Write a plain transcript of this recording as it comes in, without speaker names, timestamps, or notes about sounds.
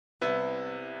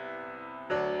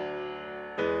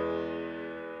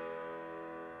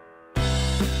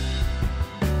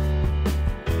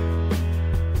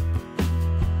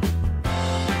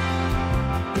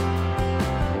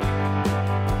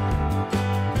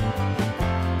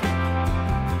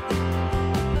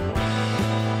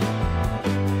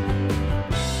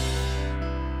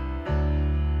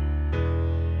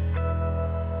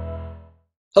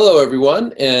Hello,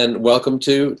 everyone, and welcome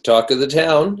to Talk of the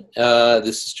Town.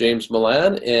 This is James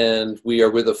Milan, and we are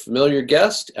with a familiar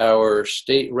guest, our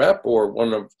state rep, or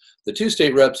one of the two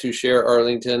state reps who share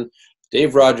Arlington.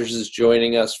 Dave Rogers is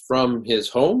joining us from his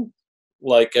home,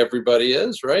 like everybody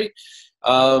is, right?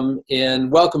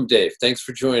 And welcome, Dave. Thanks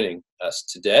for joining us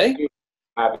today. Thank you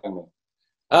for having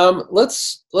me.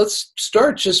 Let's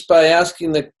start just by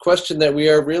asking the question that we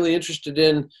are really interested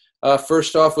in.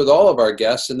 First off, with all of our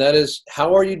guests, and that is,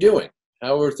 how are you doing?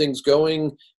 How are things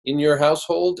going in your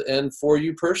household and for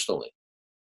you personally?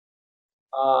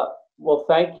 Well,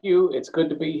 thank you. It's good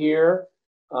to be here.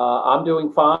 I'm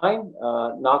doing fine.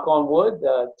 Knock on wood.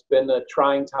 It's been a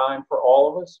trying time for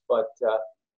all of us, but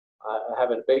I have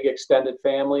a big extended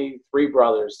family, 3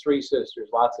 brothers, 3 sisters,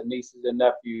 lots of nieces and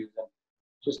nephews, and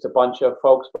just a bunch of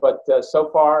folks. But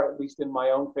so far, at least in my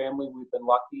own family, we've been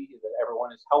lucky that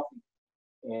everyone is healthy.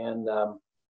 And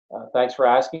thanks for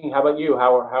asking. How about you?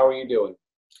 How are you doing?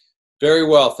 Very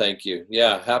well, thank you.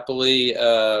 Yeah, happily.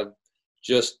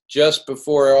 Just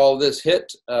before all this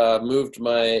hit, moved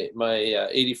my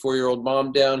 84-year-old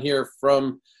mom down here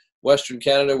from Western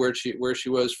Canada, where she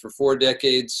was for 4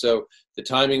 decades. So the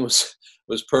timing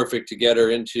was perfect to get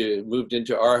her moved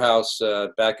into our house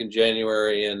back in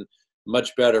January, and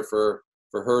much better for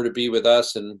her to be with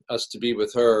us and us to be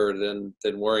with her than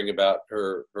worrying about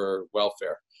her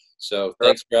welfare. So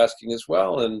thanks for asking as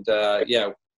well. And yeah,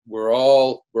 we're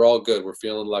all good. We're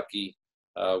feeling lucky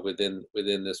within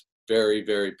this very,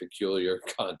 very peculiar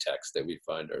context that we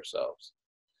find ourselves.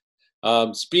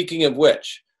 Speaking of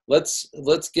which, let's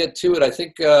get to it. I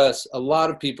think a lot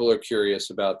of people are curious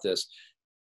about this.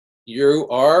 You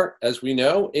are, as we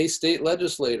know, a state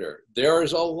legislator. There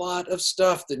is a lot of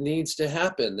stuff that needs to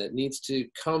happen, that needs to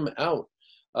come out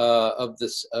of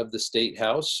the state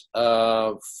house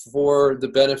for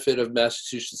the benefit of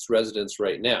Massachusetts residents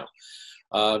right now.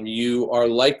 You are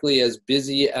likely as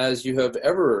busy as you have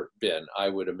ever been, I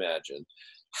would imagine.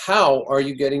 How are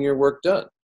you getting your work done?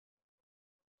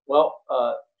 Well,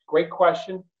 great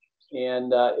question.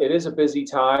 And it is a busy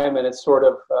time, and it's sort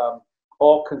of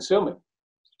all-consuming.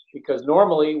 Because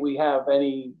normally we have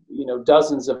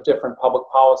dozens of different public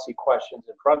policy questions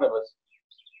in front of us.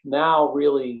 Now,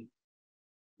 really,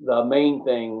 the main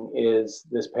thing is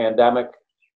this pandemic,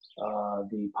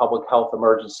 the public health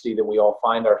emergency that we all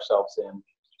find ourselves in.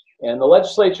 And the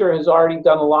legislature has already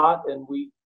done a lot, and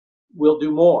we will do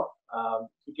more.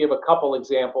 To give a couple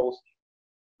examples,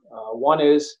 one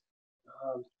is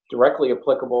directly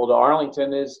applicable to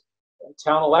Arlington is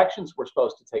town elections were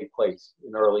supposed to take place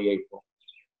in early April.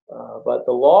 But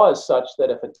the law is such that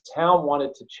if a town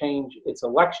wanted to change its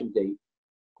election date,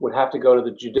 would have to go to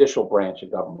the judicial branch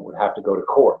of government, would have to go to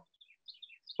court.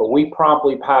 But we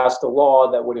promptly passed a law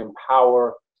that would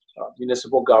empower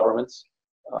municipal governments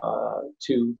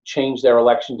to change their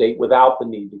election date without the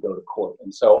need to go to court.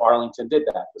 And so Arlington did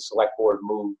that. The select board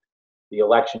moved the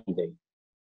election date.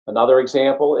 Another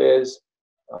example is,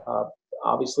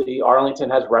 obviously, Arlington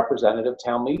has representative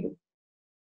town meeting.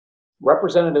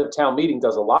 Representative town meeting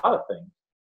does a lot of things,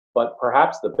 but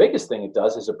perhaps the biggest thing it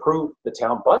does is approve the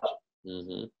town budget.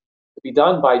 Mm-hmm. To be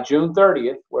done by June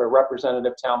 30th, where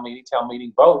representative town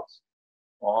meeting votes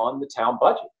on the town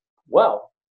budget. Well,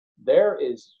 there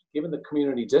is, given the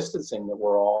community distancing that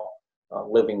we're all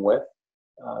living with,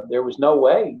 there was no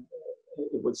way,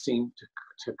 it would seem,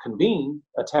 to convene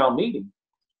a town meeting.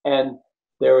 And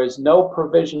there is no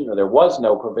provision, or there was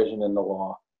no provision in the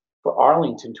law for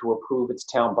Arlington to approve its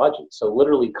town budget. So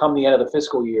literally, come the end of the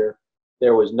fiscal year,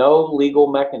 there was no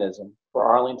legal mechanism for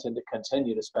Arlington to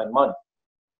continue to spend money.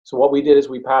 So what we did is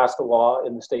we passed a law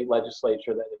in the state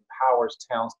legislature that empowers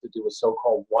towns to do a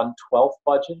so-called 1/12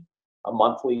 budget, a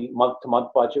monthly,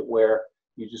 month-to-month budget, where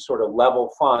you just sort of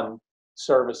level fund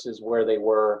services where they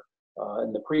were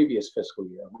in the previous fiscal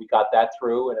year. We got that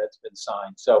through, and it's been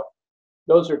signed. So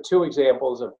those are 2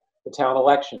 examples of the town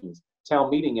elections,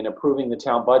 town meeting, and approving the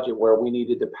town budget, where we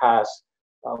needed to pass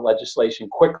legislation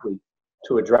quickly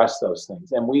to address those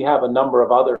things. And we have a number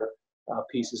of other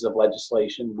pieces of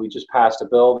legislation. We just passed a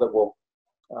bill that will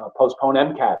postpone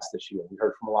MCAS this year. We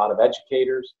heard from a lot of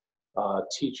educators,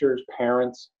 teachers,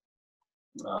 parents,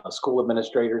 school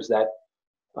administrators that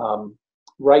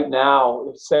right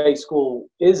now, say school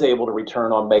is able to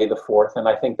return on May the 4th, and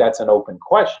I think that's an open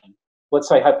question. Let's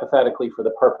say hypothetically, for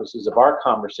the purposes of our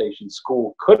conversation,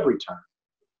 school could return.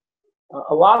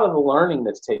 A lot of the learning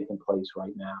that's taking place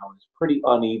right now is pretty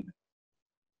uneven.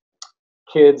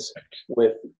 Kids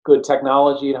with good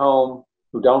technology at home,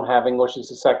 who don't have English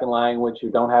as a second language,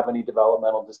 who don't have any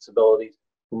developmental disabilities,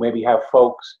 who maybe have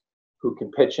folks who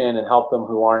can pitch in and help them,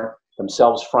 who aren't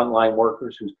themselves frontline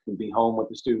workers, who can be home with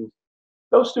the students.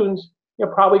 those students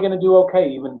are probably going to do okay,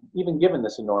 even given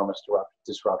this enormous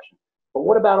disruption. But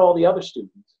what about all the other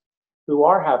students who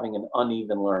are having an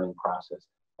uneven learning process?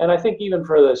 And I think even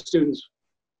for the students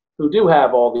who do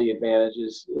have all the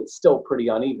advantages, it's still pretty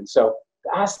uneven. So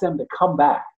to ask them to come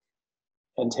back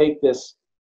and take this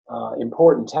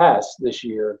important test this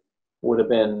year would have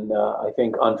been, I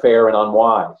think, unfair and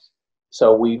unwise.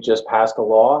 So we just passed a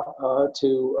law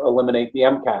to eliminate the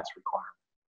MCAS requirement.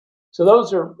 So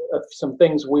those are some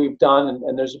things we've done,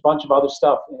 and there's a bunch of other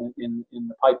stuff in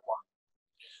the pipeline.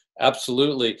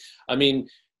 Absolutely. I mean,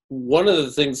 one of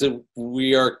the things that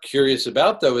we are curious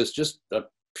about, though, is just a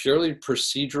purely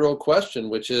procedural question,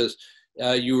 which is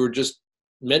you were just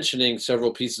mentioning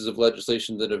several pieces of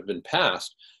legislation that have been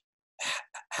passed.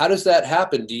 How does that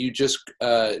happen? Do you just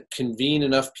convene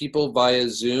enough people via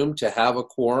Zoom to have a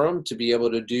quorum to be able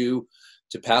to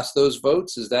pass those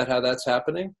votes? Is that how that's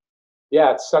happening?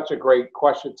 Yeah, it's such a great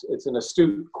question. It's an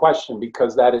astute question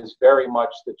because that is very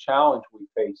much the challenge we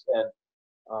face. And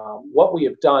what we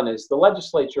have done is the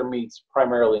legislature meets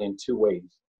primarily in two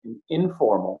ways: an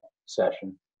informal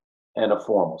session and a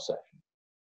formal session.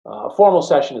 A formal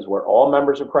session is where all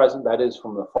members are present. That is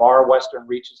from the far western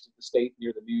reaches of the state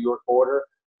near the New York border,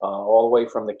 all the way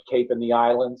from the Cape and the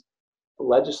islands.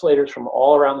 Legislators from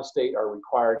all around the state are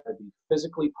required to be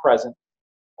physically present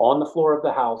on the floor of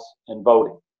the House and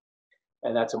voting.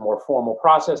 And that's a more formal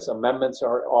process. Amendments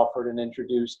are offered and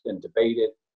introduced and debated.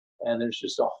 And there's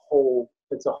just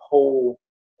it's a whole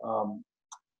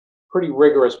pretty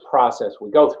rigorous process we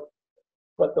go through.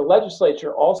 But the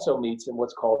legislature also meets in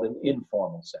what's called an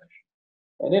informal session.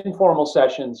 And informal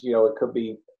sessions, it could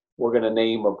be, we're going to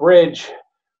name a bridge,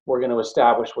 we're going to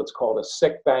establish what's called a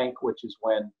sick bank, which is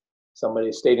when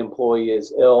a state employee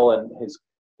is ill and his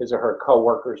or her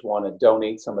coworkers want to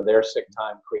donate some of their sick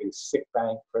time, create a sick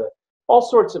bank for all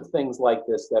sorts of things like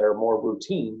this that are more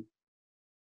routine.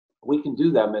 We can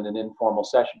do them in an informal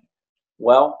session.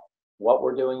 Well, what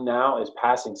we're doing now is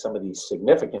passing some of these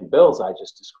significant bills I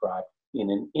just described in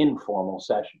an informal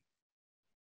session.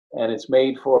 And it's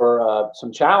made for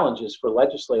some challenges for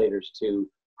legislators to,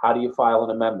 how do you file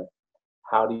an amendment?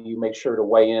 How do you make sure to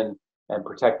weigh in and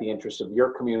protect the interests of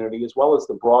your community as well as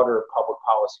the broader public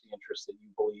policy interests that you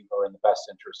believe are in the best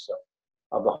interests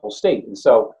of the whole state? And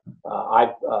so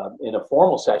in a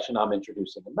formal session, I'm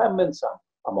introducing amendments,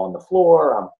 I'm on the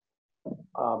floor,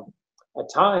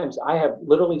 at times I have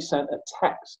literally sent a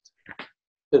text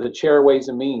to the chair of Ways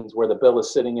and Means where the bill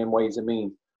is sitting in Ways and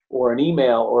Means, or an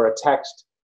email or a text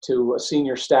to a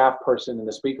senior staff person in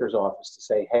the Speaker's office to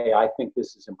say, hey, I think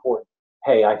this is important.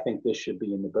 Hey, I think this should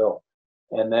be in the bill.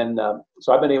 And then,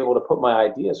 so I've been able to put my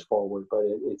ideas forward, but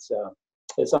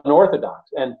it's unorthodox.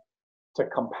 And to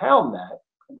compound that,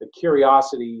 the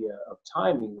curiosity of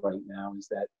timing right now is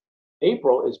that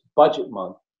April is budget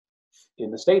month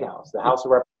in the State House. The House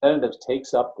of Representatives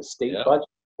takes up the state budget,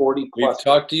 40 plus. We've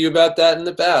talked to you about that in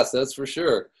the past, that's for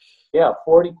sure. Yeah,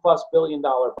 $40+ billion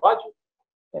budget.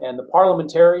 And the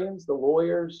parliamentarians, the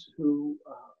lawyers who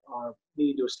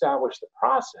need to establish the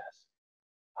process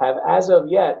have, as of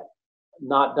yet,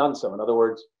 not done so. In other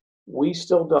words, we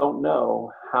still don't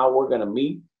know how we're going to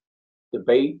meet,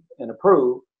 debate, and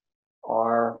approve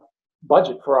our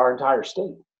budget for our entire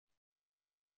state.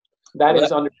 That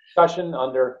is under discussion,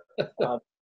 under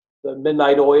the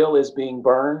midnight oil is being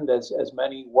burned as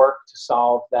many work to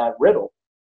solve that riddle.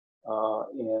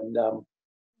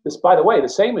 This, by the way, the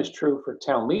same is true for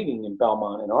town meeting in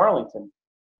Belmont and Arlington.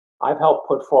 I've helped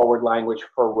put forward language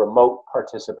for remote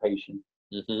participation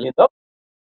in those,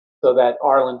 so that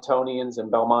Arlingtonians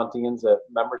and Belmontians,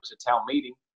 members of town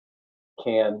meeting,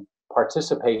 can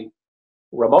participate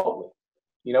remotely.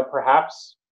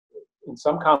 Perhaps in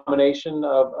some combination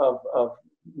of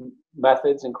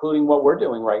methods, including what we're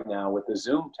doing right now with the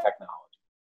Zoom technology.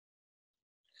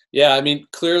 Yeah, I mean,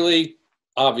 clearly,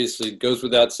 obviously, it goes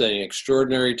without saying,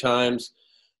 extraordinary times,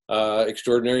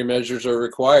 extraordinary measures are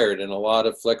required, and a lot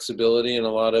of flexibility, and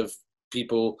a lot of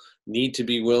people need to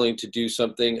be willing to do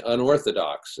something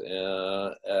unorthodox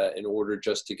in order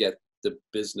just to get the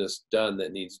business done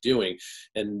that needs doing.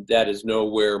 And that is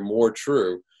nowhere more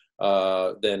true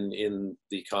than in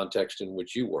the context in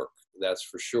which you work. That's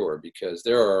for sure, because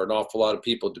there are an awful lot of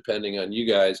people depending on you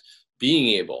guys being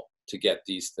able to get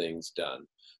these things done,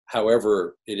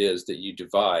 however it is that you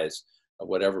devise,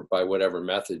 by whatever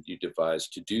method you devise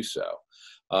to do so.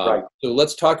 Right. So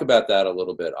let's talk about that a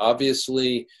little bit.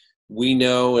 Obviously, we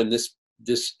know, and this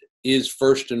is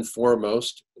first and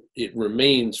foremost, it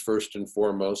remains first and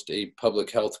foremost a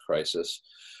public health crisis.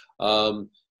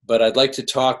 But I'd like to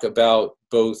talk about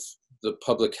both the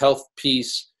public health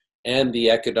piece and the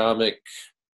economic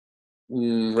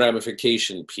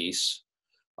ramification piece.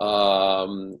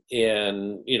 And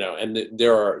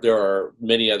there are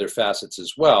many other facets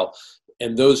as well,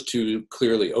 and those two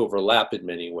clearly overlap in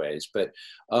many ways. But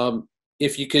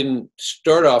if you can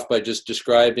start off by just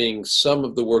describing some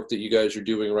of the work that you guys are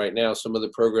doing right now, some of the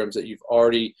programs that you've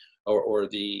already, or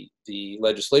the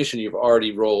legislation you've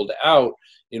already rolled out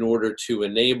in order to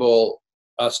enable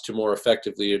us to more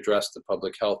effectively address the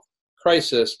public health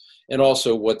crisis, and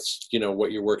also what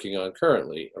you're working on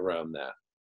currently around that.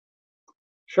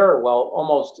 Sure. Well,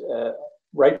 almost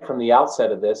right from the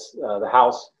outset of this, the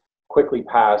House quickly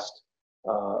passed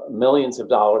millions of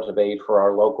dollars of aid for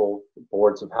our local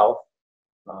boards of health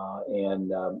and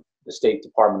the State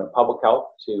Department of Public Health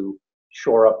to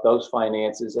shore up those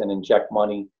finances and inject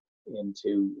money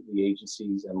into the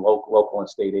agencies and local and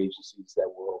state agencies that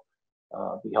will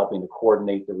be helping to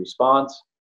coordinate the response.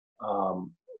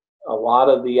 A lot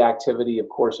of the activity, of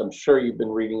course, I'm sure you've been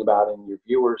reading about, and your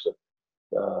viewers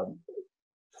have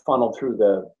funneled through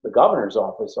the governor's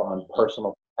office on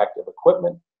personal protective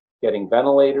equipment, getting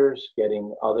ventilators,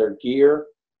 getting other gear.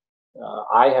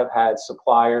 I have had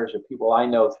suppliers or people I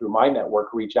know through my network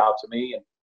reach out to me, and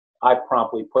I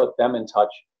promptly put them in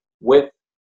touch with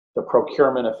the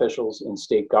procurement officials in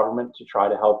state government to try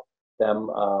to help them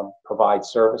provide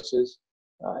services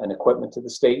and equipment to the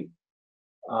state.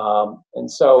 And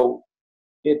so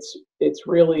it's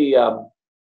really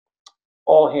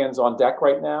all hands on deck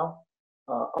right now.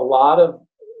 A lot of,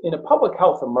 in a public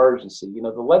health emergency, the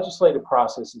legislative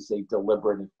process is a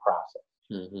deliberative process.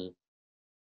 Mm-hmm.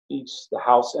 The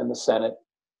House and the Senate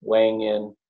weighing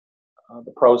in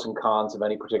the pros and cons of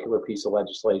any particular piece of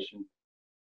legislation.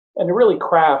 And to really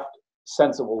craft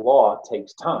sensible law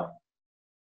takes time.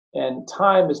 And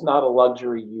time is not a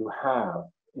luxury you have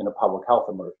in a public health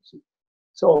emergency.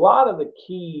 So a lot of the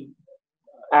key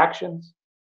actions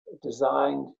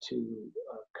designed to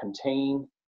contain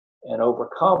and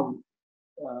overcome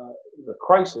the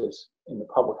crisis in the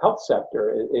public health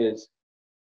sector is,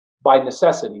 by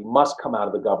necessity, must come out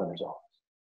of the governor's office.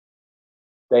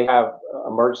 They have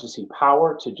emergency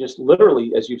power to just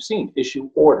literally, as you've seen, issue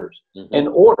orders. Mm-hmm. An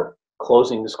order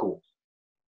closing the schools,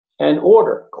 an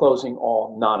order closing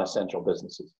all non-essential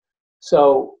businesses.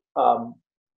 So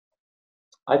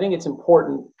I think it's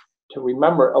important to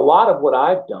remember a lot of what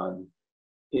I've done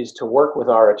is to work with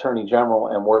our Attorney General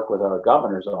and work with our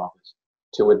governor's office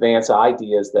to advance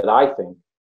ideas that I think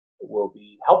will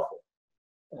be helpful.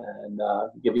 And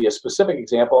give you a specific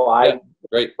example. Right at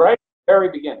the very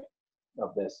beginning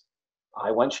of this,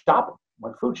 I went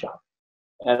food shopping.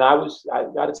 And I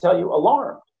got to tell you,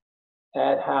 alarmed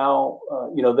at how,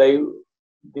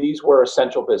 these were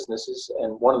essential businesses.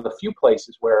 And one of the few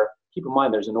places where, keep in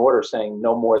mind, there's an order saying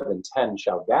no more than 10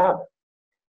 shall gather.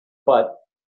 But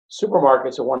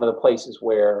supermarkets are one of the places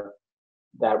where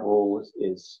that rule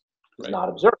is not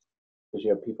observed, because you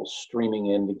have people streaming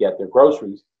in to get their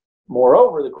groceries.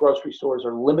 Moreover, the grocery stores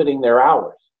are limiting their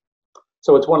hours.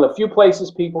 So it's one of the few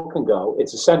places people can go.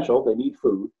 It's essential. They need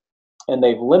food. And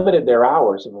they've limited their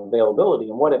hours of availability.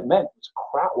 And what it meant was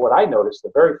what I noticed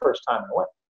the very first time I went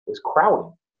is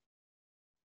crowding.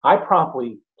 I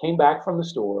promptly came back from the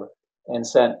store and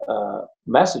sent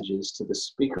messages to the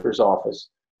speaker's office,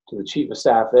 to the chief of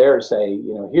staff there, to say,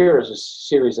 here's a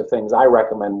series of things I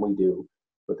recommend we do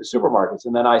with the supermarkets.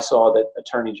 And then I saw that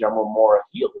Attorney General Maura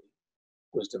Healey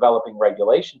was developing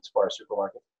regulations for our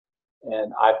supermarket.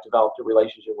 And I've developed a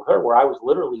relationship with her where I was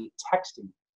literally texting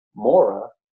Maura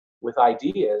with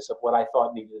ideas of what I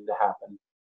thought needed to happen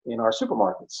in our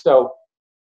supermarkets. So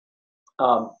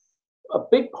a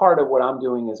big part of what I'm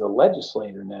doing as a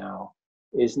legislator now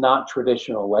is not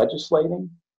traditional legislating.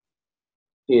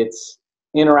 It's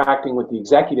interacting with the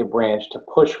executive branch to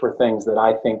push for things that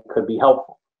I think could be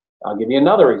helpful. I'll give you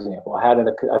another example.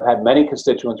 I've had many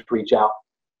constituents reach out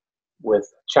with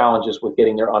challenges with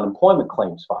getting their unemployment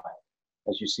claims filed.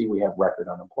 As you see, we have record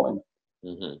unemployment.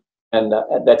 Mm-hmm. And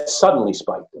that suddenly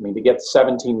spiked. I mean, to get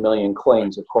 17 million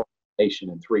claims across the nation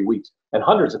in 3 weeks, and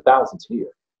hundreds of thousands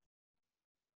here.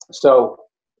 So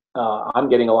I'm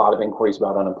getting a lot of inquiries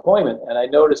about unemployment, and I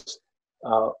noticed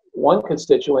one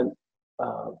constituent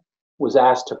was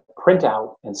asked to print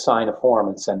out and sign a form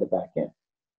and send it back in.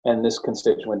 And this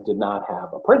constituent did not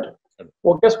have a printer.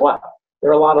 Well, guess what? There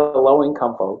are a lot of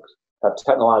low-income folks have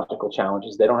technological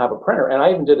challenges. They don't have a printer. And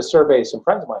I even did a survey of some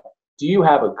friends of mine. Do you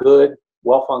have a good,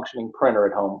 well-functioning printer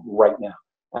at home right now?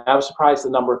 And I was surprised the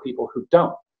number of people who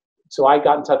don't. So I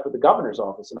got in touch with the governor's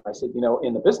office and I said,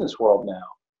 in the business world now,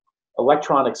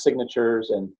 electronic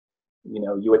signatures and,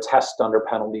 you attest under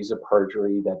penalties of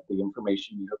perjury that the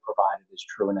information you have provided is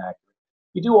true and accurate.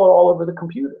 You do it all over the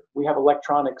computer. We have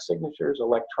electronic signatures,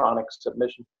 electronic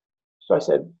submission. So I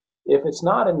said, if it's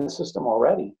not in the system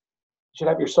already, you should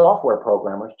have your software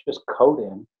programmers just code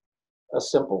in a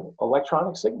simple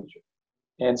electronic signature.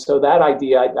 And so that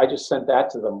idea, I just sent that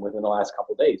to them within the last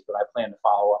couple of days, but I plan to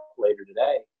follow up later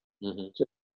today to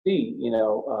see,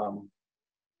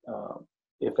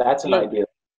 if that's an idea.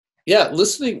 Yeah,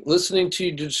 listening to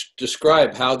you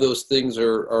describe how those things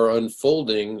are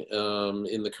unfolding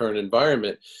in the current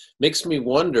environment makes me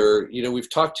wonder, we've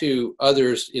talked to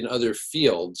others in other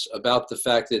fields about the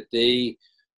fact that they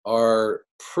are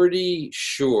pretty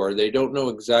sure, they don't know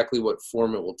exactly what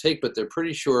form it will take, but they're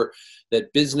pretty sure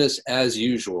that business as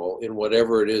usual in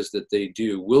whatever it is that they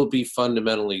do will be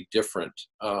fundamentally different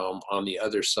on the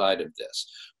other side of this,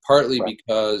 partly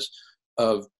because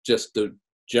of just the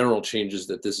general changes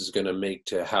that this is going to make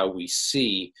to how we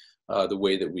see the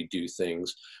way that we do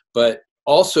things, but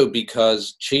also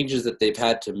because changes that they've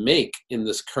had to make in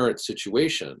this current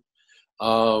situation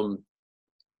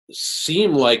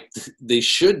seem like they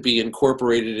should be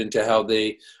incorporated into how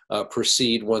they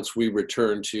proceed once we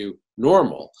return to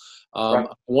normal.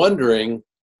 Wondering,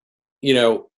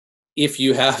 if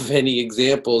you have any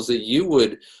examples that you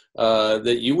would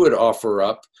offer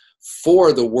up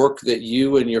for the work that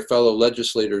you and your fellow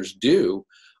legislators do,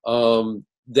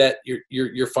 that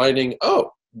you're finding,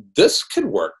 oh, this can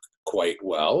work quite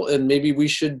well, and maybe we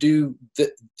should do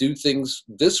things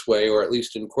this way, or at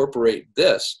least incorporate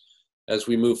this as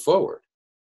we move forward.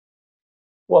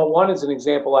 Well, one is an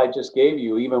example I just gave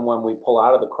you. Even when we pull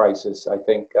out of the crisis, I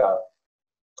think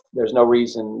there's no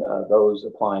reason those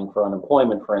applying for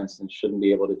unemployment, for instance, shouldn't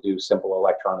be able to do simple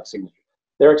electronic signature.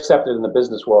 They're accepted in the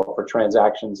business world for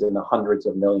transactions in the hundreds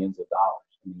of millions of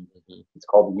dollars. It's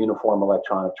called the Uniform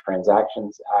Electronic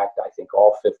Transactions Act. I think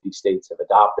all 50 states have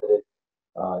adopted it.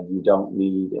 You don't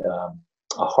need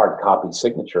a hard copy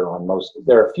signature on most.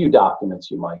 There are a few documents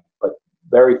you might, but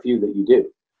very few that you do.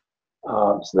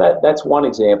 So that's one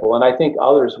example, and I think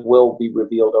others will be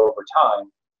revealed over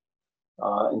time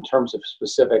in terms of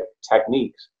specific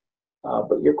techniques.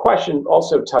 But your question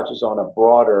also touches on a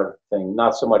broader thing,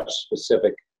 not so much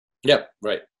specific,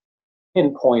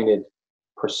 pinpointed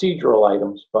procedural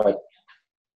items, but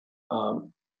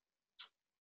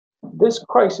this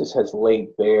crisis has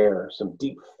laid bare some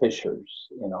deep fissures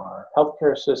in our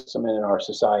healthcare system and in our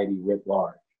society writ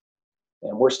large.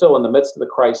 And we're still in the midst of the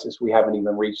crisis. We haven't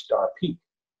even reached our peak.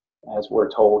 As we're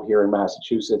told here in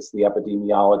Massachusetts, the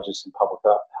epidemiologists and public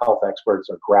health experts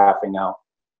are graphing out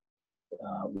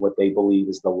what they believe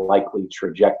is the likely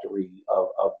trajectory of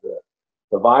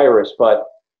the virus. But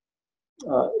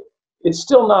it's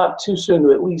still not too soon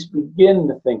to at least begin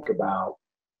to think about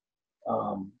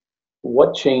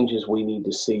what changes we need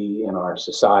to see in our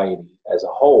society as a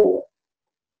whole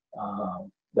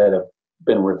that have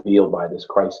been revealed by this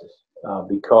crisis.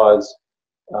 Because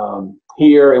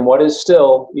here in what is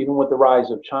still, even with the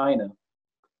rise of China,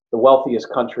 the wealthiest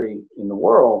country in the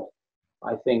world,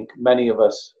 I think many of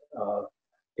us,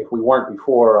 if we weren't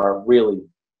before, are really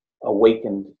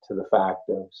awakened to the fact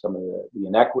of some of the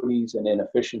inequities and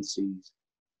inefficiencies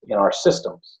in our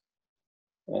systems.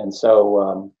 And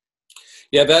so,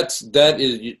 that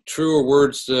is truer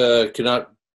words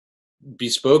cannot be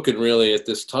spoken really at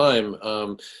this time.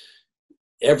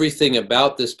 Everything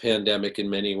about this pandemic in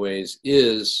many ways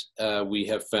is, we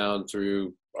have found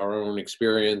through our own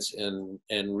experience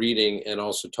and reading and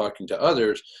also talking to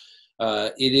others,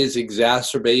 it is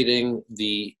exacerbating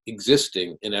the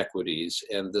existing inequities,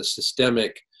 and the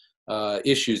systemic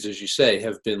issues, as you say,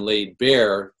 have been laid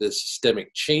bare, the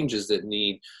systemic changes that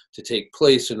need to take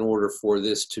place in order for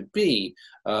this to be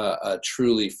a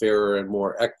truly fairer and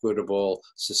more equitable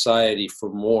society for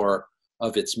more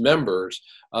of its members.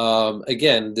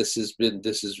 Again, this has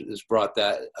brought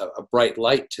that a bright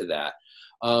light to that.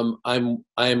 I'm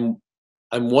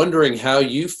wondering how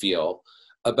you feel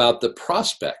about the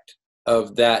prospect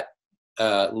of that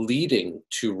leading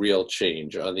to real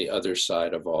change on the other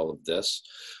side of all of this,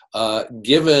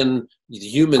 given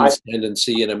humans'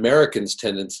 tendency and Americans'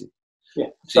 tendency. Yeah,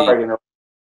 sorry to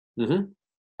interrupt.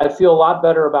 I feel a lot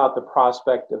better about the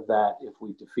prospect of that if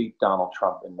we defeat Donald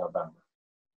Trump in November.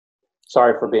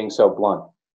 Sorry for being so blunt.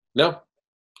 No.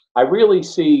 I really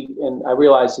see, and I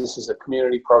realize this is a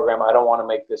community program. I don't want to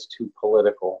make this too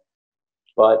political,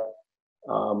 but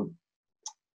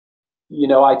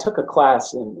I took a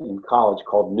class in college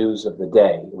called News of the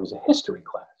Day. It was a history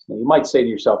class. Now you might say to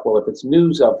yourself, well, if it's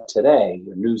news of today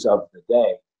or news of the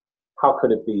day, how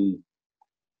could it be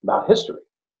about history?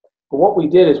 But what we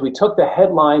did is we took the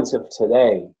headlines of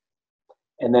today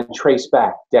and then traced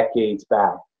back decades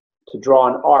back to draw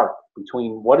an arc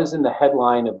between what is in the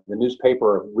headline of the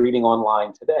newspaper or reading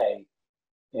online today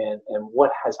and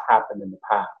what has happened in the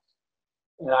past.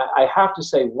 And I have to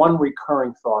say, one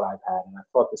recurring thought I've had, and I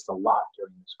thought this a lot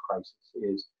during this crisis,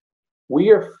 is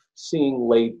we are seeing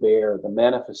laid bare the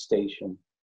manifestation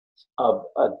of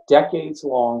a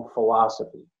decades-long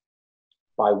philosophy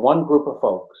by one group of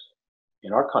folks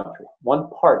in our country, one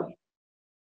party,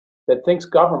 that thinks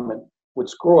government would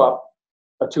screw up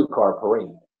a two-car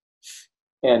parade.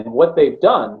 And what they've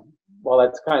done, well,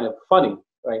 that's kind of funny,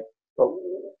 right? But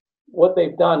what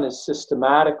they've done is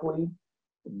systematically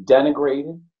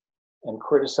denigrated and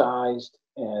criticized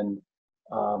and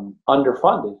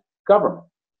underfunded government.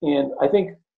 And I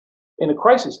think in a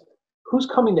crisis, who's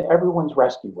coming to everyone's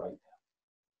rescue right now?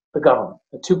 The government.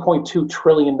 A $2.2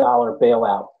 trillion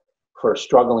bailout for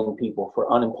struggling people,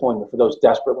 for unemployment, for those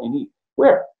desperately in need.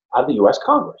 Where? Out of the US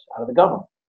Congress, out of the government.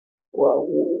 Well,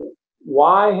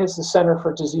 why has the Center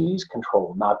for Disease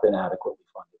Control not been adequately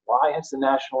funded? Why has the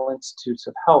National Institutes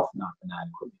of Health not been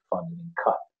adequately funded and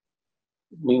cut?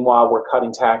 Meanwhile, we're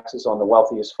cutting taxes on the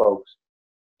wealthiest folks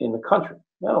in the country.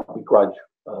 I don't begrudge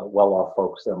well-off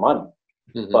folks their money,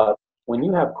 but when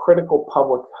you have critical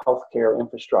public health care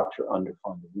infrastructure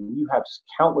underfunded, when you have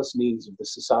countless needs of the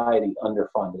society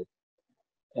underfunded,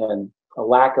 and a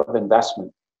lack of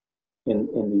investment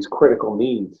in these critical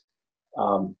needs,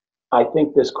 I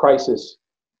think this crisis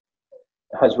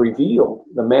has revealed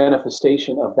the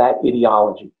manifestation of that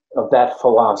ideology, of that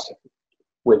philosophy,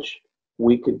 which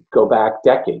we could go back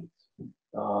decades,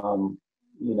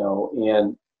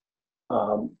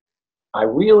 I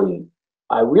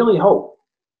really hope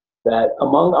that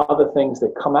among other things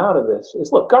that come out of this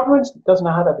is, look, government doesn't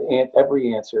have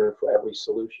every answer for every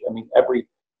solution. I mean, every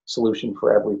solution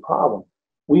for every problem.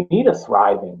 We need a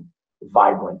thriving,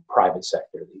 vibrant private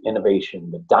sector, the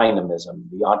innovation, the dynamism,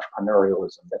 the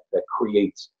entrepreneurialism that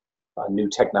creates new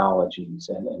technologies.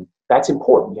 And that's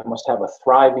important. You must have a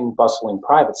thriving, bustling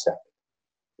private sector.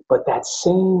 But that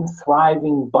same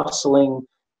thriving, bustling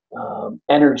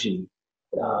energy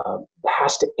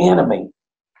has to animate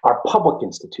our public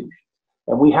institutions.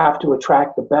 And we have to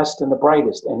attract the best and the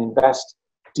brightest and invest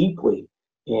deeply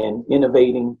in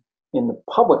innovating in the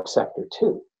public sector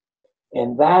too.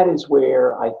 And that is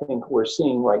where I think we're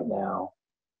seeing right now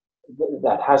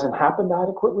that hasn't happened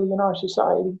adequately in our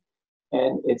society.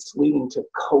 And it's leading to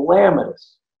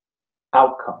calamitous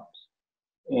outcomes.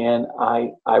 And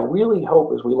I really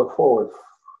hope as we look forward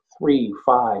 3,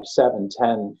 5, 7,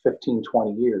 10, 15,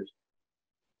 20 years,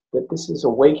 that this has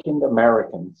awakened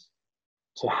Americans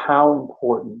to how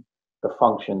important the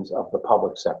functions of the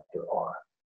public sector are.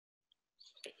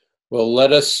 Well,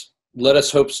 let us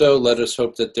hope so. Let us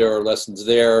hope that there are lessons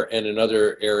there and in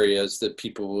other areas that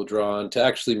people will draw on to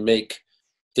actually make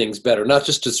things better, not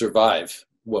just to survive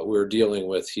what we're dealing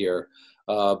with here,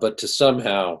 but to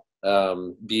somehow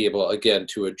be able, again,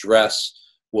 to address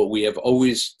what we have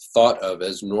always thought of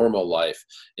as normal life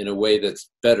in a way that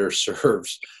better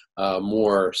serves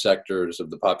more sectors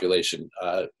of the population.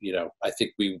 I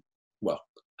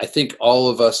think all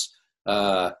of us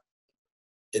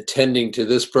attending to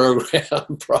this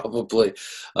program probably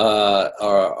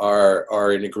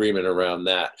are in agreement around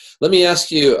that. Let me ask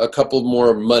you a couple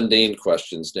more mundane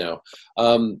questions now.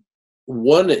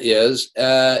 One is,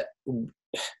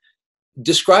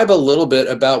 describe a little bit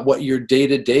about what your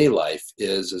day-to-day life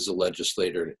is as a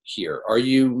legislator here. Are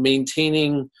you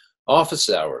maintaining office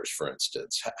hours, for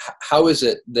instance? How is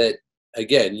it that,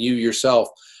 again, you yourself,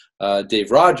 Dave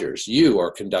Rogers, you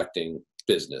are conducting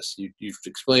business? You've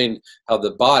explained how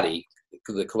the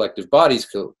collective body's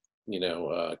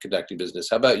conducting business.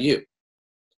 How about you?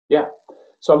 Yeah.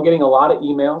 So I'm getting a lot of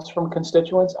emails from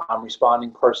constituents. I'm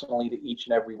responding personally to each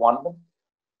and every one of them.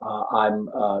 I'm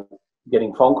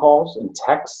getting phone calls and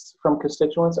texts from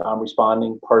constituents. I'm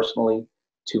responding personally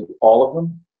to all of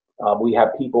them. We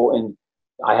have people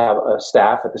I have a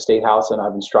staff at the State House, and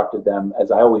I've instructed them, as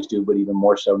I always do, but even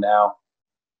more so now,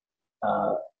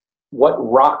 what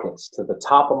rockets to the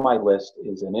top of my list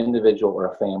is an individual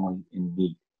or a family in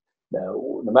need.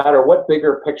 Now, no matter what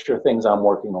bigger picture things I'm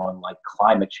working on, like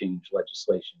climate change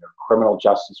legislation or criminal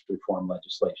justice reform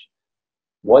legislation,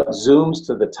 what zooms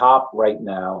to the top right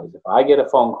now is if I get a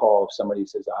phone call, if somebody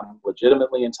says I'm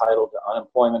legitimately entitled to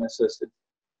unemployment assistance,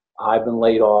 I've been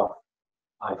laid off,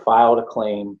 I filed a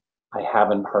claim, I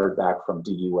haven't heard back from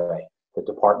DUA, the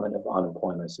Department of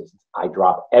Unemployment Assistance. I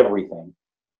drop everything,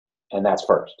 and that's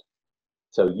first.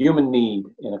 So human need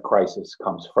in a crisis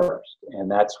comes first, and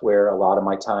that's where a lot of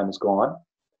my time is gone.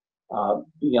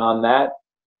 Beyond that,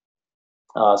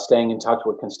 staying in touch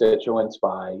with constituents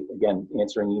by, again,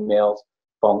 answering emails,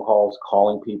 phone calls,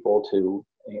 calling people to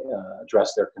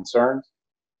address their concerns.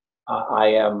 I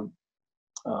am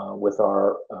with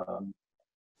our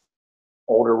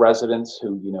older residents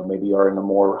who, maybe are in a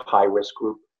more high-risk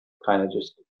group, kind of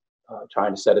just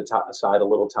trying to set aside a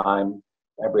little time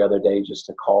every other day just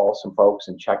to call some folks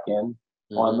and check in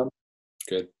on them.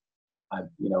 Good. I'm,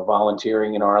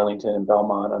 volunteering in Arlington and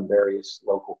Belmont on various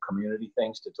local community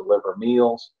things to deliver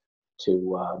meals,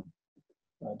 to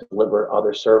deliver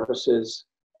other services.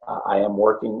 I am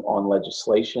working on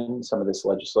legislation. Some of this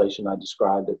legislation I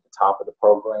described at the top of the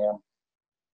program.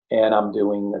 And I'm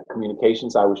doing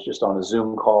communications. I was just on a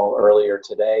Zoom call earlier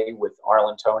today with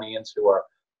Arlingtonians who are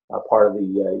part of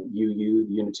the UU,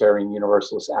 the Unitarian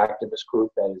Universalist Activist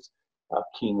Group, that is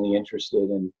keenly interested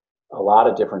in a lot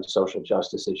of different social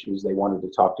justice issues. They wanted to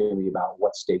talk to me about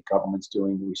what state government's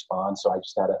doing to respond. So I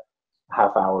just had a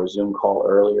half-hour Zoom call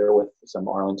earlier with some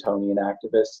Arlingtonian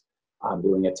activists. I'm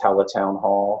doing a teletown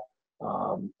hall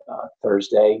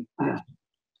Thursday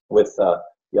with the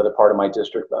other part of my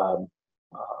district,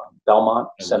 Belmont.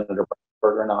 Senator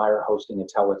Berger and I are hosting a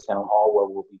teletown hall where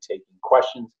we'll be taking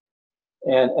questions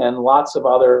and lots of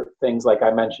other things, like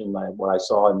I mentioned, where I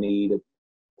saw a need at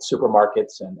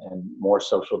supermarkets and more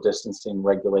social distancing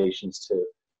regulations to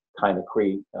kind of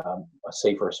create a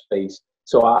safer space.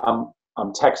 So I'm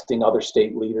texting other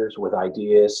state leaders with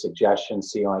ideas,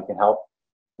 suggestions, see how I can help.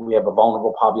 We have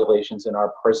vulnerable populations in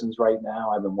our prisons right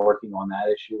now. I've been working on that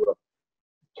issue of,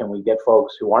 can we get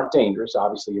folks who aren't dangerous?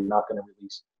 Obviously, you're not going to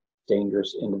release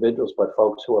dangerous individuals, but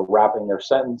folks who are wrapping their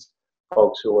sentence,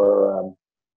 folks who are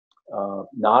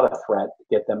not a threat,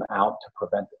 get them out to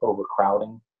prevent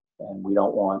overcrowding. And we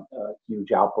don't want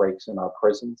huge outbreaks in our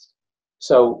prisons.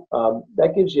 So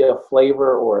that gives you a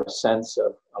flavor or a sense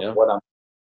of what I'm.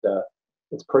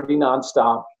 It's pretty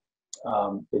nonstop.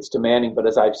 It's demanding, but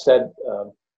as I've said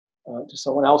to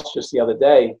someone else just the other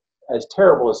day, as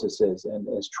terrible as this is and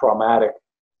as traumatic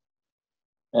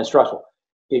and stressful,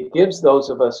 it gives those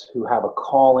of us who have a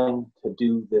calling to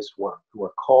do this work, who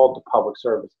are called to public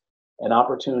service, an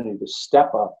opportunity to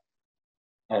step up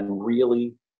and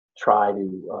really try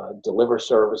to deliver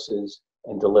services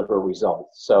and deliver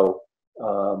results. So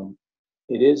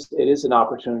it is an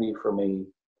opportunity for me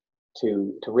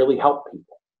to really help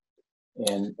people.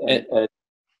 And as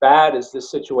bad as this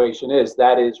situation is,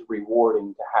 that is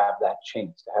rewarding to have that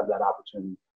chance, to have that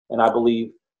opportunity. And I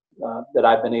believe that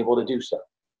I've been able to do so.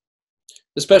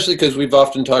 Especially because we've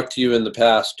often talked to you in the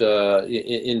past,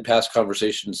 in past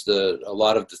conversations, a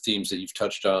lot of the themes that you've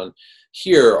touched on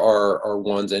here are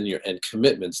ones, and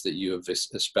commitments that you have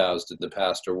espoused in the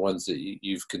past are ones that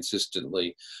you've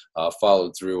consistently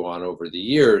followed through on over the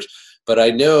years. But I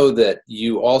know that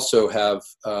you also have,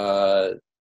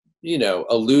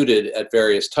 alluded at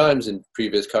various times in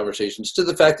previous conversations to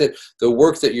the fact that the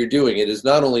work that you're doing, it is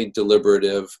not only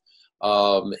deliberative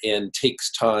and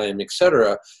takes time,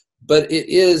 etc., but it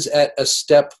is at a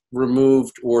step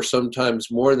removed, or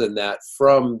sometimes more than that,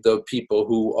 from the people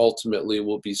who ultimately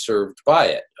will be served by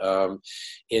it.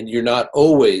 And you're not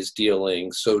always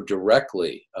dealing so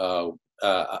directly.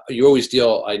 You always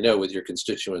deal, I know, with your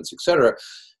constituents, et cetera,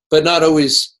 but not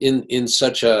always in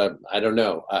such a, I don't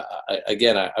know,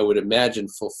 I would imagine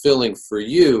fulfilling for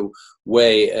you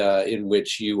way in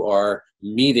which you are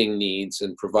meeting needs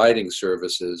and providing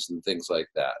services and things like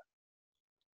that.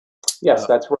 Yes,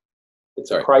 that's right. It's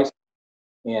a crisis,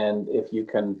 and if you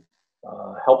can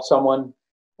help someone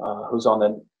who's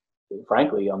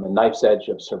frankly, on the knife's edge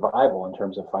of survival in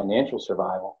terms of financial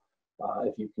survival,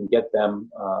 if you can get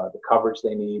them the coverage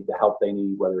they need, the help they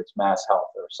need, whether it's mass health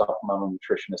or supplemental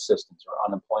nutrition assistance or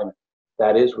unemployment,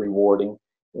 that is rewarding,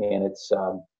 and it's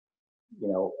a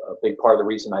big part of the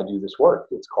reason I do this work.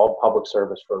 It's called public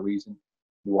service for a reason.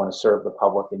 You want to serve the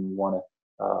public, and you want to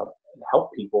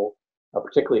help people,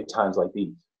 particularly at times like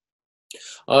these.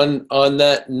 On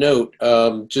that note,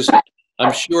 I'm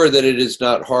sure that it is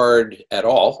not hard at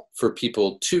all for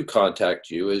people to contact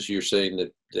you, as you're saying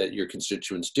that your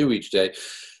constituents do each day.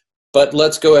 But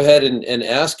let's go ahead and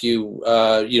ask you,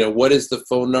 what is the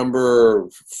phone number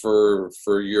for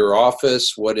your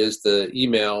office? What is the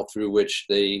email through which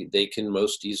they can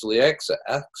most easily access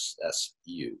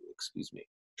you? Excuse me.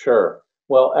 Sure.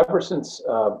 Well, ever since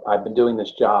I've been doing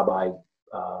this job, I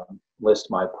list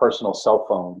my personal cell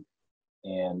phone.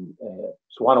 And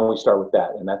so why don't we start with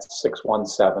that? And that's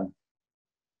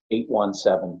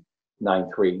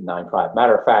 617-817-9395.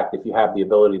 Matter of fact, if you have the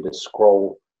ability to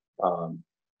scroll on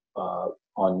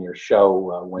your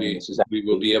show when this is we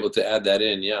will be able to add that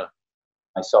in, yeah.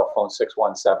 My cell phone,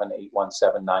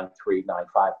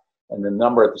 617-817-9395. And the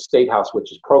number at the State House,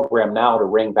 which is programmed now to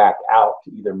ring back out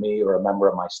to either me or a member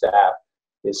of my staff,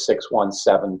 is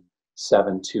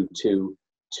 617-722-0000.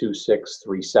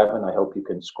 2637. I hope you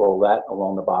can scroll that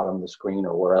along the bottom of the screen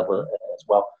or wherever as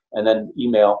well. And then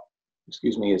email,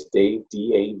 is Dave,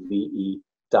 D-A-V-E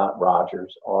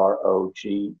 .Rogers,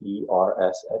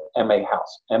 R-O-G-E-R-S at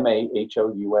MAHouse,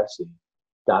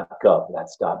 MAHOUSE.gov.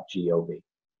 That's .gov.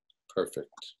 Perfect.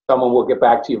 Someone will get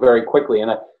back to you very quickly.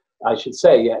 And I should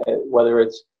say, whether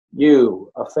it's you,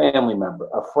 a family member,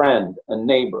 a friend, a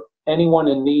neighbor, anyone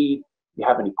in need, you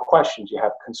have any questions, you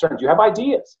have concerns, you have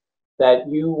ideas that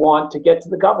you want to get to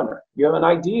the governor, you have an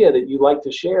idea that you'd like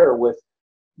to share with,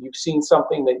 you've seen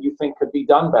something that you think could be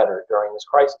done better during this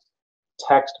crisis,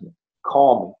 text me,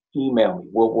 call me, email me.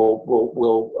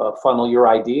 We'll funnel your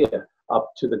idea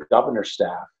up to the governor's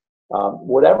staff.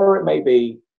 Whatever it may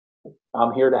be,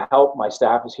 I'm here to help. My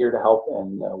staff is here to help,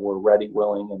 and we're ready,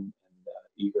 willing, and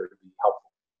eager to be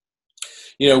helpful.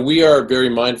 You know, we are very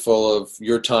mindful of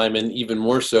your time, and even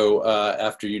more so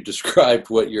after you described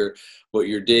what your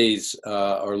days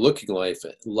are looking like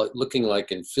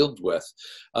and filled with.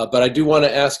 But I do want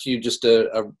to ask you just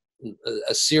a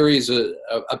series of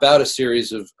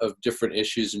different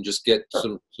issues and just get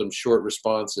some short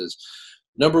responses.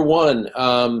 Number one,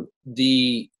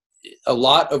 a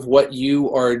lot of what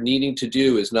you are needing to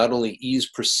do is not only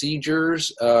ease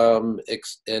procedures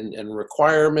and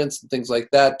requirements and things like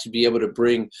that to be able to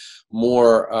bring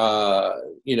more,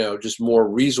 just more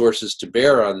resources to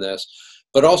bear on this,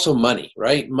 but also money,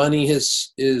 right? Money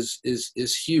is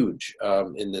huge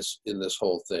in this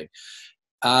whole thing.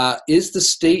 Is the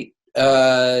state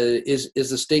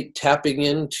tapping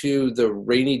into the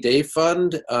rainy day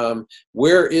fund?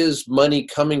 Where is money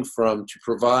coming from to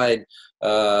provide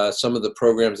some of the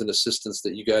programs and assistance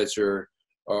that you guys are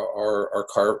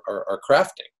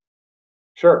crafting?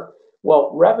 Sure.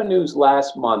 Well, revenues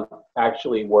last month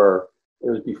actually it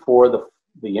was before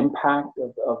the impact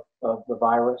of the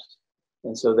virus,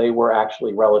 and so they were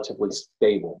actually relatively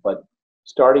stable. But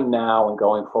starting now and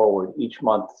going forward, each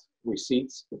month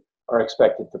receipts are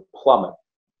expected to plummet,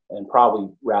 and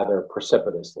probably rather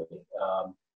precipitously.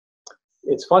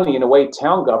 It's funny, in a way,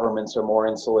 town governments are more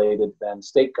insulated than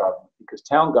state government, because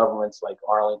town governments like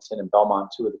Arlington and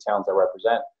Belmont, two of the towns I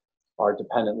represent, are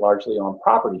dependent largely on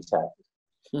property taxes.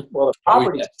 Well, the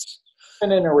property tax,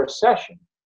 even in a recession,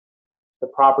 the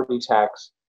property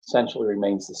tax essentially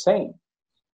remains the same.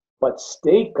 But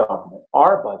state government,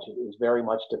 our budget, is very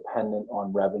much dependent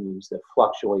on revenues that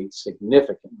fluctuate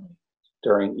significantly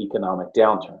during economic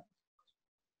downturn.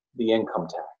 The income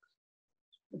tax,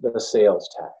 the sales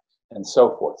tax, and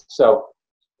so forth. So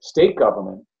state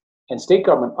government,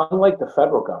 unlike the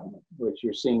federal government, which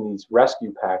you're seeing these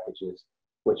rescue packages,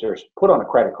 which are put on a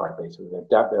credit card basically,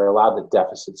 they're allowed to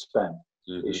deficit spend,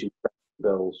 issue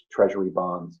bills, treasury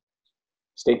bonds.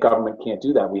 State government can't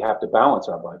do that. We have to balance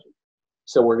our budget.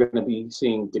 So we're going to be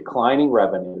seeing declining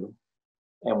revenue,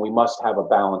 and we must have a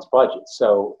balanced budget.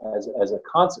 So as a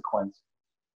consequence,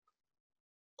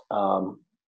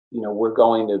 we're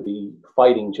going to be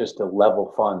fighting just to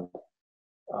level fund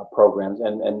programs,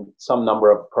 and some number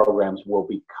of programs will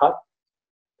be cut.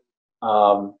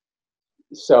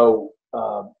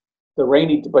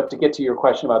 But to get to your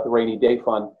question about the rainy day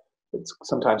fund, it's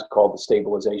sometimes called the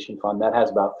stabilization fund. That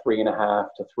has about $3.5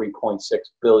 to $3.6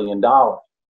 billion.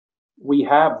 We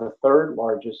have the third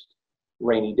largest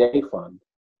rainy day fund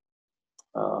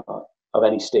of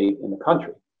any state in the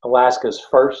country. Alaska's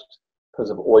first because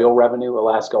of oil revenue.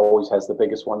 Alaska always has the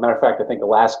biggest one. Matter of fact, I think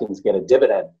Alaskans get a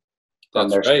dividend.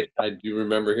 That's right. I do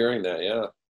remember hearing that, yeah.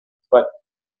 But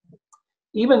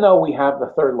even though we have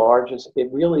the third largest,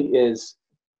 it really is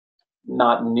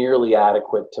not nearly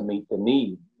adequate to meet the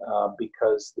need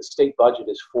because the state budget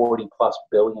is $40+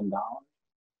 billion,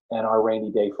 and our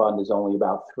rainy day fund is only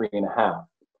about 3.5.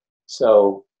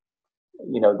 So,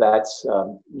 that's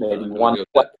maybe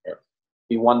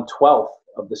 1/12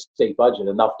 of the state budget,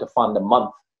 enough to fund a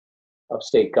month of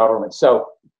state government. So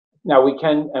now we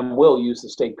can and will use the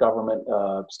state government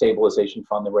stabilization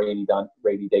fund, the rainy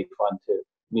day fund, to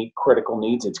meet critical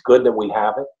needs. It's good that we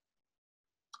have it,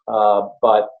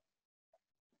 but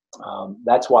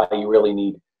that's why you really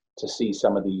need to see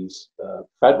some of these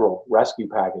federal rescue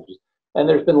packages. And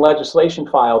there's been legislation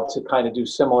filed to kind of do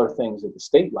similar things at the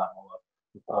state level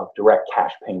of direct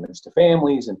cash payments to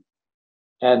families.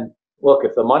 And look,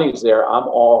 if the money's there, I'm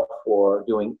all for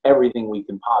doing everything we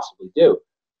can possibly do.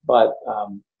 But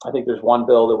I think there's one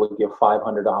bill that would give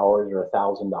 $500 or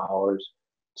 $1,000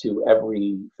 to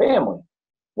every family.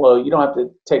 Well, you don't have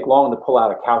to take long to pull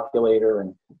out a calculator,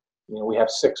 and we have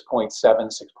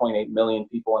 6.8 million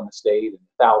people in the state, and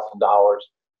 $1,000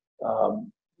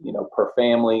 per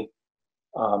family.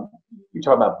 You're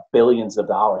talking about billions of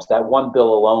dollars. That one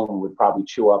bill alone would probably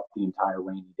chew up the entire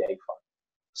rainy day fund.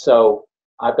 So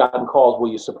I've gotten calls,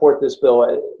 will you support this bill?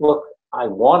 Look, I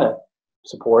want to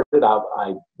support it.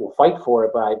 I will fight for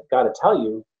it, but I've got to tell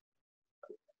you,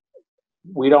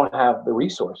 we don't have the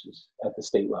resources at the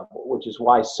state level, which is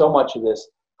why so much of this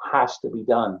has to be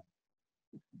done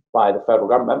by the federal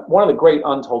government. One of the great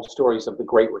untold stories of the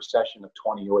Great Recession of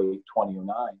 2008,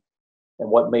 2009, and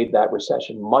what made that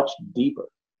recession much deeper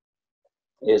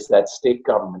is that state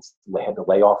governments had to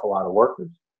lay off a lot of workers.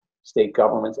 State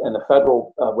governments and the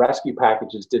federal rescue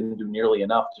packages didn't do nearly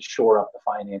enough to shore up the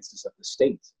finances of the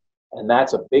states. And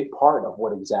that's a big part of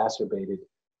what exacerbated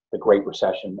the Great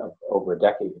Recession of over a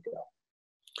decade ago.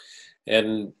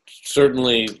 And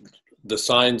certainly the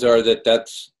signs are that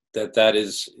that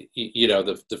is,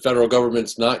 the federal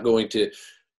government's not going to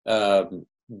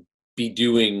be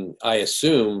doing, I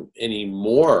assume, any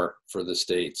more for the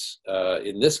states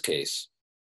in this case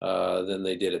than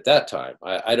they did at that time.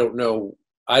 I don't know.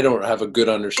 I don't have a good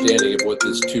understanding of what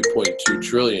this 2.2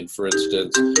 trillion, for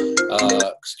instance,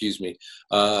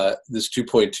 this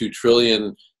 2.2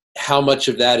 trillion, how much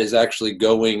of that is actually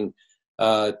going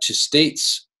to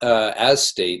states as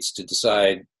states to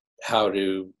decide how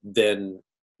to then,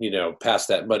 pass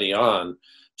that money on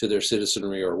to their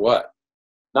citizenry or what?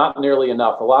 Not nearly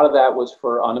enough. A lot of that was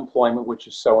for unemployment, which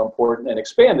is so important, and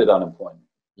expanded unemployment.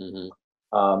 Mm-hmm.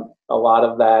 A lot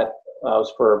of that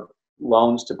was for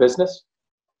loans to business,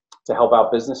 to help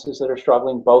out businesses that are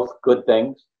struggling, both good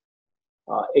things.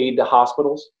 Aid to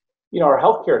hospitals. Our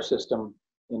healthcare system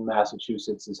in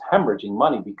Massachusetts is hemorrhaging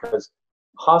money because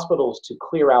hospitals, to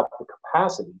clear out the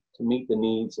capacity to meet the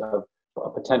needs of a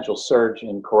potential surge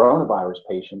in coronavirus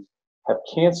patients, have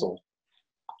canceled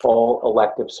all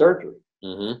elective surgery.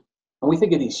 Mm-hmm. And we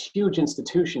think of these huge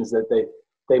institutions that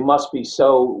they must be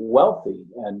so wealthy,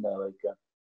 and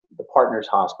the Partners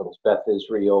hospitals, Beth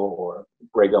Israel or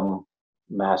Brigham,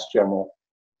 Mass General.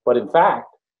 But in fact,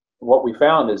 what we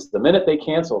found is the minute they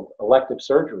canceled elective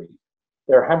surgery,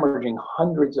 they're hemorrhaging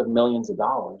hundreds of millions of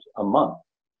dollars a month.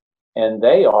 And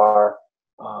they are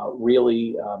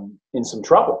really in some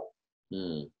trouble.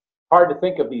 Mm. Hard to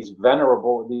think of these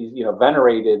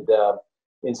venerated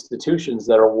institutions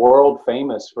that are world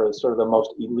famous for sort of the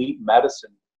most elite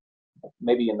medicine,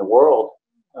 maybe in the world,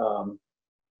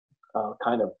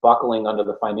 kind of buckling under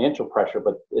the financial pressure.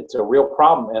 But it's a real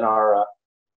problem, and our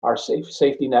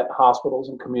safety net hospitals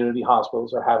and community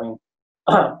hospitals are having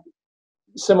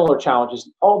similar challenges,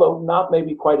 although not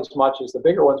maybe quite as much as the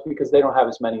bigger ones because they don't have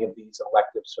as many of these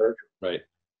elective surgeries. Right.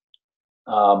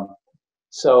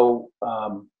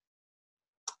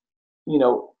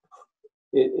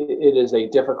 It is a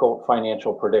difficult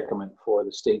financial predicament for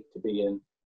the state to be in,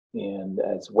 and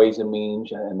as Ways and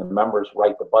Means and the members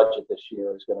write the budget this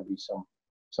year, is going to be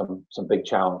some big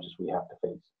challenges we have to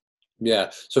face.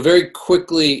 Yeah. So very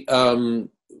quickly,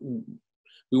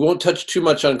 we won't touch too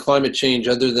much on climate change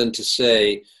other than to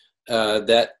say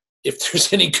that if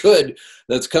there's any good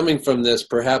that's coming from this,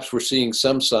 perhaps we're seeing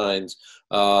some signs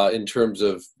in terms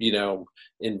of,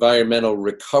 environmental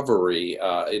recovery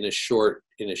in a short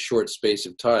space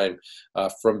of time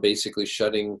from basically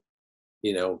shutting,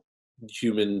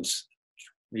 human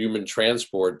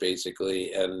transport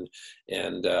basically and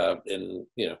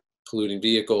polluting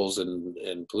vehicles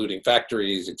and polluting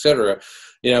factories, et cetera.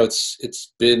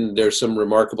 There's some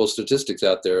remarkable statistics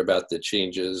out there about the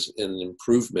changes and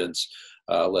improvements,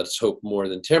 let's hope more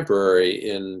than temporary,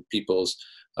 in people's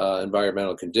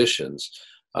environmental conditions.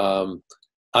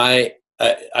 I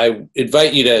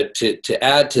invite you to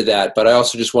add to that, but I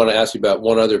also just want to ask you about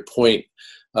one other point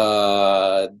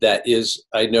that is,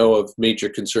 I know, of major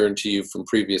concern to you from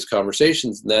previous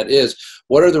conversations, and that is,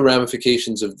 what are the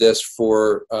ramifications of this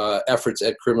for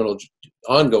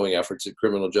ongoing efforts at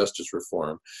criminal justice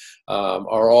reform?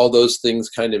 Are all those things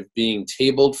kind of being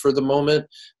tabled for the moment?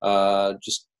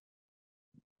 Just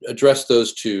address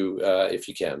those two if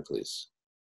you can, please.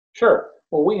 Sure.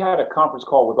 Well, we had a conference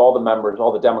call with all the members,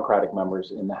 all the Democratic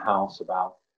members in the House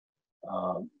about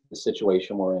the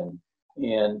situation we're in.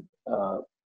 And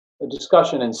a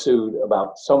discussion ensued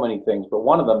about so many things, but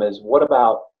one of them is, what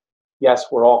about, yes,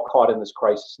 we're all caught in this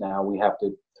crisis now. We have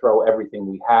to throw everything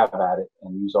we have at it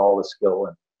and use all the skill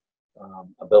and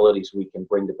abilities we can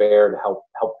bring to bear to help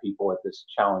people at this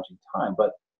challenging time.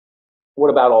 But what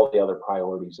about all the other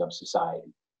priorities of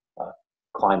society?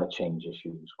 Climate change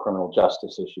issues, criminal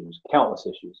justice issues, countless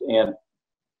issues. And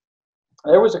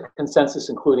there was a consensus,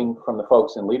 including from the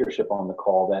folks in leadership on the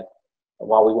call, that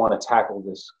while we want to tackle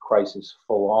this crisis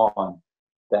full on,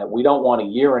 that we don't want a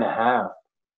year and a half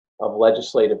of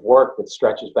legislative work that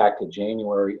stretches back to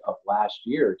January of last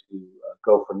year to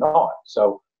go for naught.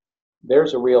 So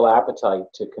there's a real appetite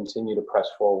to continue to press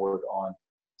forward on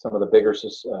some of the bigger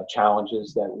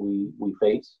challenges that we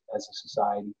face as a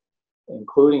society,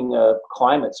 including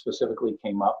climate specifically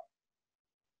came up.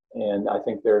 And I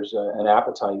think there's an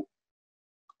appetite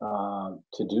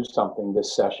to do something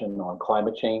this session on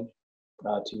climate change.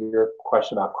 To your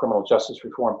question about criminal justice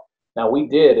reform, now we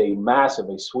did a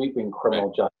sweeping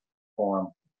criminal justice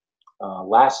reform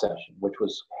last session, which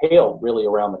was hailed really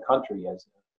around the country as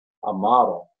a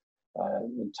model.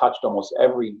 It touched almost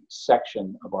every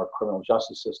section of our criminal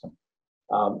justice system.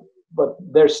 But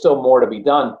there's still more to be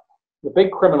done. The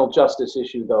big criminal justice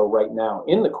issue, though, right now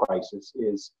in the crisis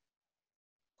is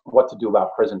what to do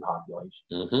about prison population.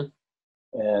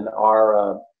 Mm-hmm. And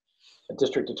our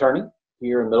district attorney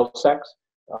here in Middlesex,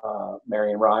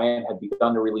 Marion Ryan, had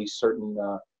begun to release certain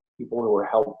people who were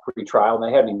held pre-trial, and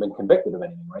they haven't even been convicted of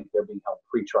anything, right? They're being held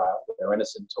pre-trial. They're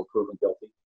innocent until proven guilty,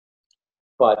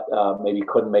 but maybe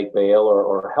couldn't make bail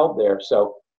or held there.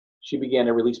 So she began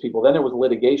to release people. Then there was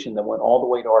litigation that went all the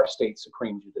way to our state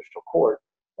Supreme Judicial Court,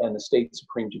 and the state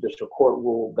Supreme Judicial Court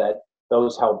ruled that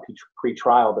those held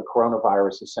pre-trial, the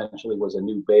coronavirus essentially was a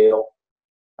new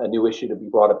issue to be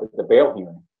brought up at the bail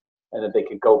hearing, and that they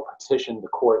could go petition the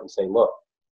court and say, look,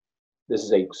 this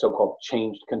is a so-called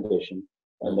changed condition,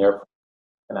 and therefore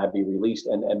can I be released?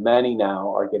 And many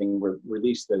now are getting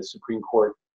released. The Supreme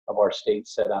Court of our state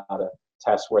set out a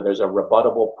test where there's a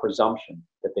rebuttable presumption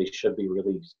that they should be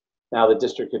released. Now the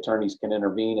district attorneys can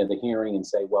intervene in the hearing and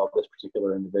say, well, this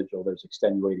particular individual, there's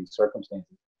extenuating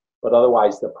circumstances. But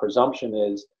otherwise, the presumption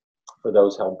is for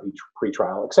those held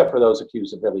pre-trial, except for those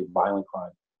accused of really violent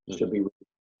crime, should be released.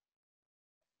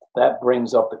 That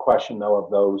brings up the question, though,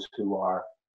 of those who are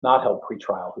not held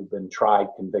pre-trial, who've been tried,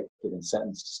 convicted, and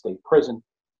sentenced to state prison,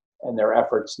 and their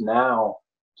efforts now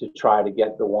to try to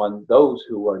get those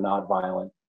who are not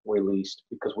violent released,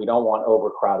 because we don't want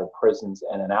overcrowded prisons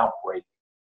and an outbreak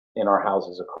in our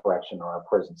houses of correction or our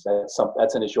prisons.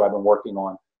 That's an issue I've been working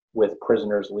on with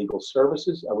Prisoners Legal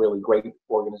Services, a really great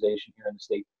organization here in the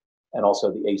state, and also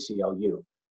the ACLU,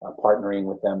 partnering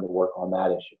with them to work on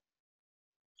that issue.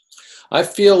 I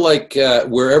feel like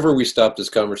wherever we stop this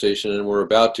conversation, and we're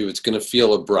about to, it's going to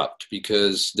feel abrupt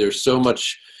because there's so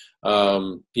much,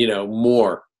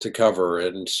 more to cover,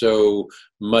 and so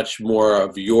much more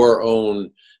of your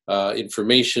own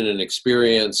information and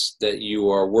experience that you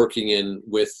are working in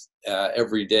with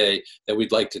every day that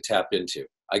we'd like to tap into.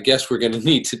 I guess we're going to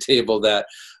need to table that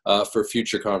for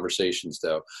future conversations,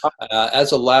 though.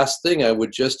 As a last thing, I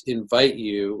would just invite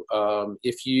you,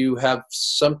 if you have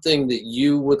something that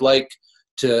you would like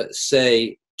to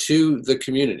say to the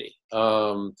community,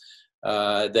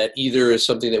 that either is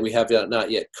something that we have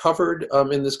not yet covered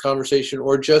in this conversation,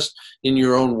 or just in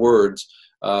your own words,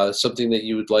 something that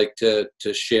you would like to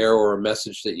share, or a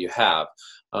message that you have,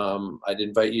 I'd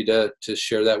invite you to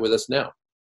share that with us now.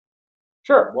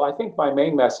 Sure. Well, I think my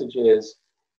main message is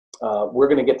we're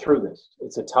going to get through this.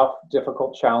 It's a tough,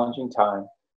 difficult, challenging time.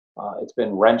 It's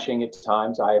been wrenching at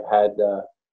times. I have had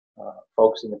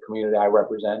folks in the community I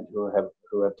represent who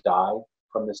have died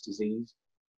from this disease.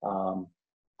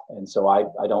 And so I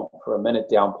don't for a minute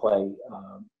downplay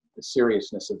the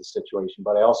seriousness of the situation,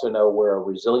 but I also know we're a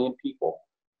resilient people.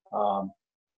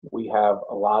 We have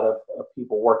a lot of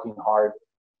people working hard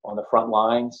on the front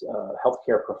lines,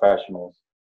 healthcare professionals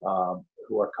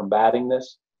who are combating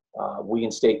this. We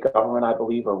in state government, I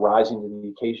believe, are rising to the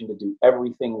occasion to do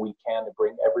everything we can to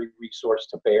bring every resource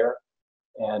to bear.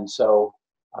 And so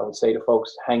I would say to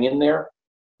folks, hang in there.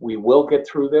 We will get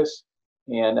through this.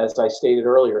 And as I stated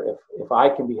earlier, if I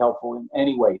can be helpful in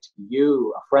any way to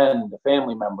you, a friend, a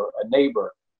family member, a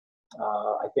neighbor,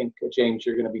 I think, James,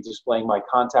 you're going to be displaying my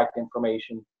contact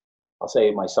information. I'll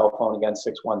say my cell phone again,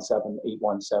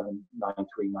 617-817-9395.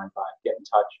 Get in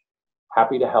touch.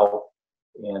 Happy to help.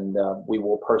 And we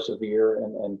will persevere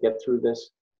and get through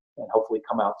this and hopefully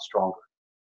come out stronger.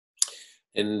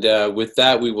 And with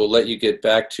that, we will let you get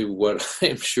back to what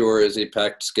I'm sure is a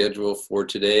packed schedule for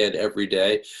today and every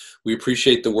day. We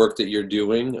appreciate the work that you're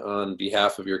doing on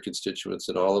behalf of your constituents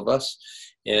and all of us.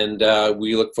 And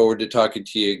we look forward to talking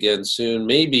to you again soon.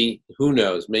 Maybe, who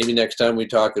knows, maybe next time we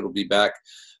talk, it'll be back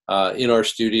in our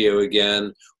studio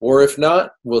again. Or if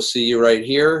not, we'll see you right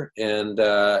here and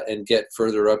get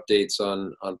further updates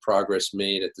on progress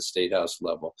made at the State House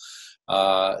level.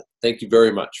 Thank you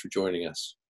very much for joining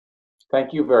us.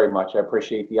 Thank you very much. I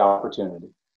appreciate the opportunity.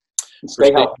 And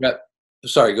stay healthy.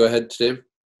 Sorry, go ahead, Dave.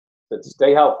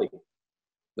 Stay healthy.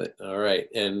 All right.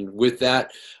 And with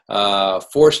that,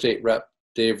 for State Rep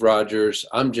Dave Rogers,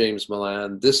 I'm James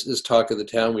Milan. This is Talk of the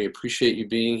Town. We appreciate you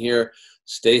being here.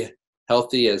 Stay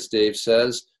healthy, as Dave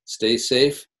says. Stay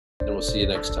safe, and we'll see you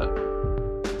next time.